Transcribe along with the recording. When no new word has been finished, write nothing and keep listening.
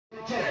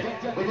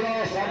गुजरा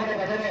सामने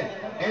बैठे ने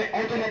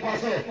उधरले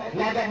पासे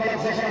लागा मलक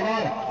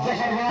जफरमान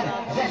जफरमान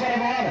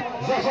जफरमान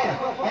जफर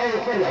और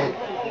ऊपर जाओ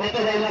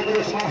उतर जाइए गुरु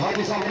उस्मान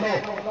हाजी साहब ने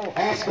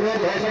एस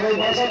क्रेज है सब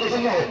बड़ा कुछ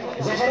नहीं हो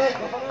जफर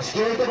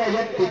स्टेज पे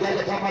भाई तीजा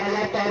जखा मारा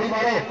यार ताली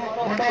मारो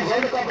मुंडा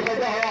वर्ल्ड कप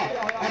खेला हुआ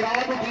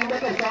ऐलान टीम का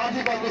कप्तान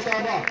जी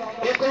पाकिस्तान का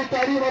एक कोई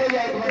ताली मारो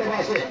यार तुम्हारे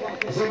वास्ते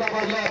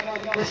जिंदाबाद यार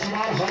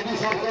उस्मान हाजी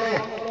साहब करो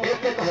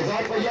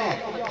 1,000 रुपया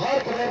हर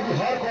प्लेयर की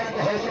हर कौन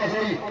का हौसला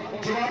अफजाई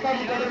जवाना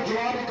की कदर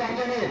जवान भी कर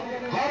देंगे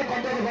हर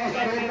बंदे के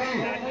वास्ता रेल नहीं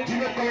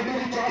जिन्हें कबड्डी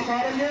की चास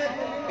आ रही है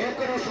एक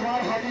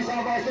उस्मान हाजी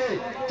साहब वास्ते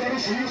चली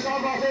शरीफ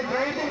साहब वास्ते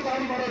 2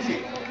 ताली मारो जी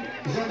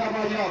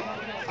जिंदाबाद यार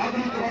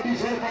अगली कबड्डी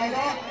फिर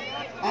पाएगा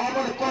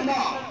आमद पन्ना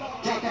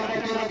चाकर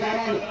तेरा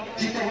गैरल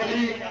जीते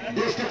बदरी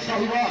डिस्ट्रिक्ट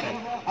साहिवाल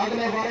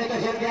अगले बारे तो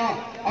फिर गया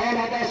और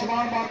आगे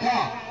आसमान माथा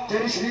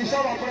तेरी शरीफ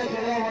साहब अपने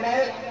खेड़ा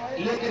बनाए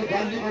लेकिन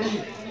गल नहीं बड़ी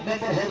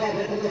नंबर होगा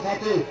बेटे के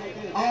खाते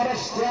और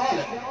साल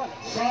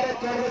सारे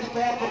पेड़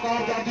पैर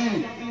पुकार जाती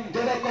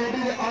जो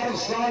कबड्डी के आर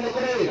साल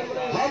निकले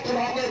हाथ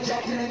ला के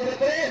जाती नहीं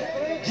निकले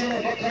जिन्हें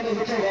मक्खन के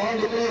बच्चे वहां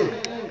निकले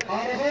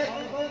और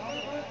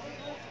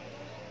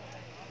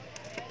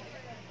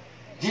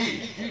जी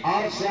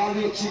आर सियाल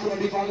भी अच्छी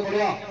कबड्डी पा के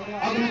बढ़िया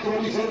अगली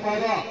कबड्डी फिर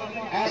पाएगा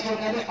ऐसा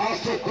कहते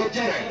आसफ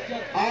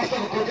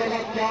गुज्जर का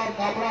क्या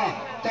अपना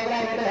तगड़ा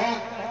रेड है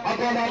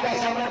अगो लागा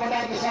सामने बड़ा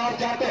निसार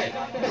जाते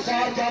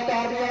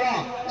आर्मी वाला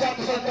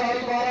चक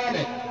संताली बारह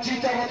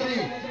चीचा बतरी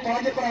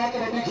 5 भरा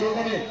कबड्डी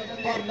खेलते हैं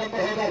पर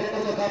नंबर होगा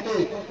रेडर के खाते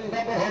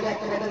नंबर होगा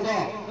कबड्डी का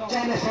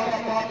 40 साल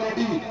पाक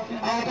कबड्डी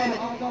आदम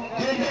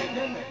गिल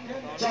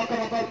चक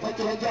नंबर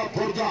 55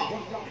 फुरजा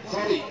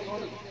सॉरी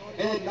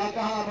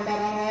नाका बड़ा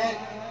रहा है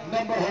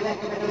नंबर होगा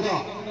कबड्डी का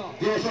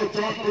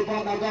 204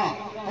 टिपा नागा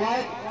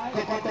पॉइंट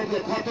कपटर के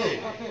खाते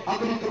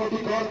अगली कबड्डी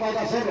कौन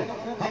पाएगा फिर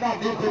हना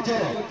नील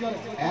गुज्जर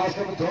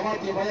ऐसे में दोनों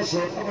टीमों ने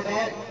शॉट का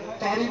बनाया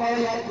ताली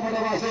मारे यार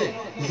कबड्डी वास्ते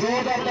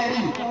जोरदार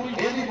ताली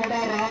ये भी बड़ा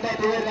रात का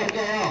टूर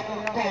करके आया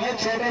भावे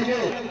छोटा ये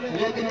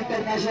लेकिन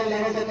इंटरनेशनल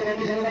लेवल पे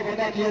कबड्डी खेलने का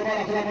बड़ा टीयर पर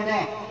अगला बड़ा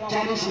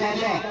 40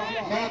 गाड़ियां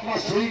महकमा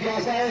सुई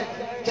गैसा है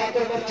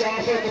चाकर में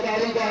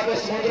 441 का है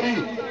समुद्री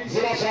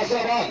जिला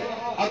फैसलाबाद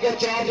अगे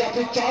 4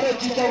 जाती 4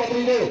 चीचा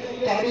बदली ने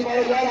ताली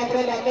मारे यार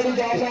अपने इलाके में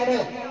जा रहे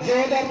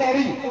जोरदार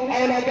ताली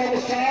और लागा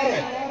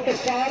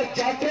निसार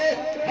जाते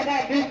हना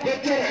भी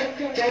गुज्जर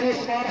चौरी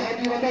उस्मान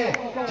हाजी वालों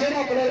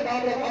जेड़ा प्लेयर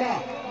नाम रखना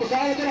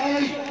मिसाल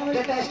चढ़ाई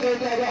जटा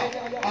स्टेज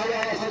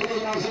आया सदके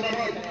नाम से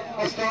नंबर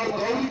उस्ताद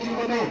गौरी जी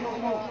वालों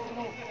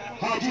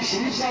हाजी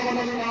शरीफ साहब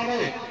वालों के नाम है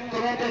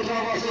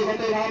कमेंटेटर वास्ते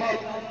बड़े रामत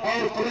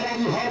और प्लेयर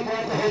की हर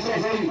बात हौसला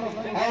अफजाई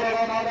और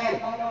नाम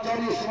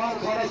चौरी उस्मान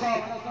खारा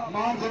साहब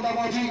मान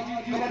जिंदाबाद जी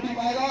कबड्डी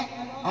पाएगा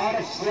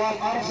आरफ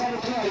साहब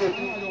उठे आए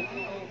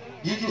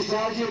जी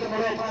सियाल जी तो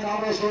बड़े अपना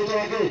नाम है स्टेज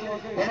आगे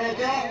बने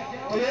क्या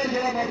प्लेयर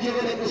जरा मर्जी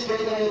को लेकर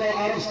स्टेज आएगा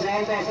आरफ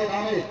सियाल का ऐसा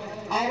नाम है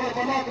आवर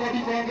पन्ना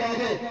कबड्डी पहुंच गया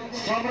है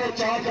सामने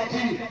 4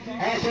 जाती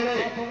ऐसे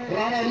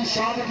राणा अली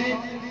शाह की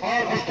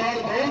और उस्ताद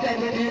बहुत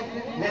जाती टीम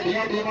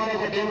वड्डियां टीमां ने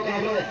वड्डे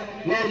मुकाबले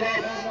लो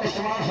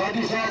उस्मान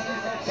हाजी साहब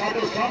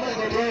साडे सामने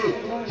बैठे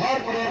हर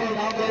प्लेयर को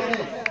नाम दे रहे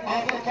हैं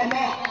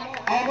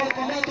आवर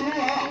पन्ना तू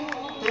हां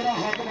तेरा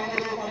हक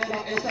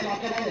मानेगा ऐसा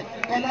इलाके में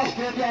पन्ना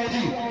स्टेज पे आओ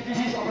जी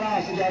अपना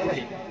सजार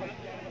भाई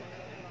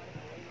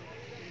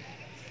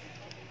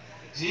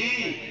जी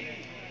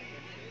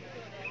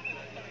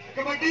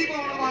कबड्डी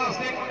पाने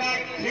वास्ते मुंडा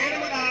खेल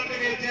मैदान के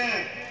विच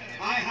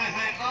हाय हाय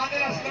हाय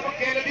आदर असलम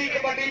खेल दी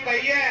कबड्डी पई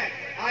है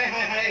हाय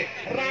हाय हाय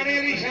राणे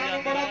दी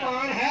शान बड़ा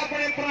मान है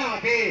अपने भरा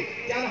ते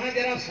चल हां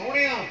जरा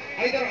सोहणिया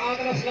इधर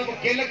आदर असलम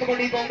खेल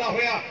कबड्डी पाਉਂਦਾ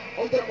होया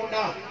उधर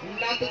मुंडा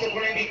लत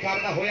चुकने की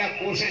करदा होया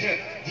कोशिश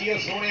जी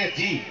सोहणिया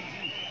जी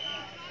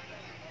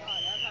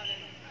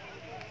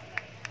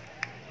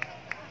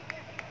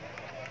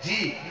जी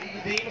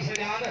नदीम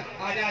सजाद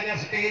आजा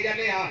स्टेज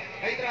लिया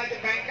इधर अज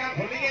बैंका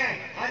खुलिया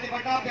अज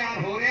बड़ा प्यार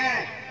हो रहा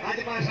है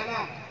अज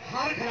माशाल्लाह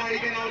हर खिलाड़ी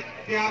के नाल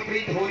प्यार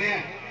प्रीत हो रहा है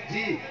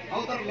जी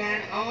उधर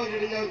लैंड आओ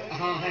जी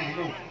हाँ है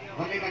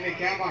बल्ले बल्ले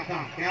क्या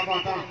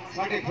बात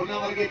साडे फुल्लां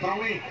वर्गे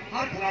प्राहुणे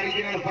हर खिलाड़ी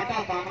के नाल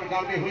बड़ा तामन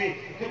करते हुए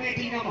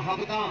कमेटी नाल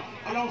मुहब्बतां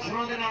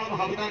अलाउंसरां दे नाल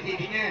मुहब्बतां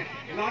कीतियां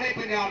लाड़े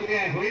पंजाब दे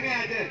आए हुए ने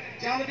अज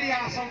चलदी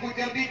आसम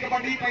गुजर दी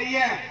कबड्डी पई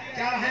है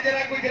चल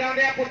हंजरा गुजरां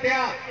दे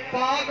पुट्टिया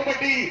पा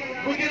कबड्डी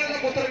गुजरां दा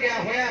पुत्र गया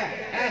होया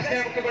इस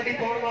टाइम कबड्डी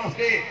पाउण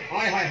वास्ते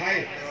हाय हाय हाय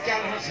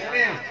चल हां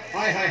सोहणिया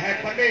हाय हाय हाय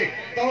पल्ले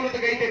दौलत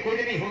गई ते कुछ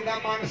नहीं हुंदा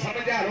मन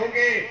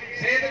समझारोगे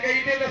सेहत गई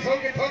ते दसो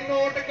किथों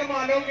नोट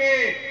कमा लोगे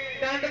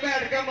डंड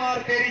बैठ के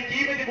मार तेरी की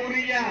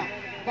मजबूरी है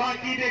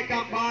बाकी दे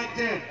कामां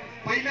च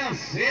पहला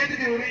सेहत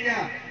जरूरी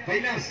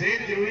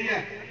है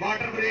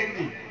वाटर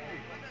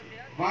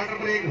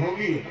ब्रेक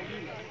होगी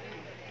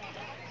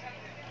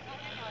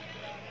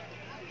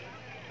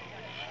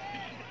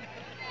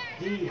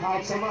जी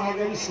हाफ समा हो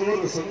गया स्कोर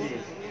दसोगी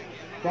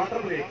वाटर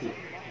ब्रेक की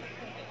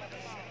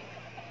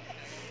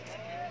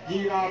जी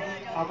आप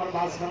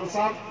अमरदास खान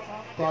साहब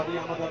थोड़ी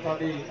आमद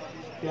थोड़ी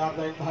प्यार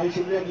का इंतहाई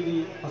शुक्रिया जी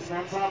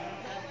हसनैन साहब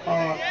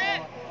और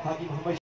हाजी मोहम्मद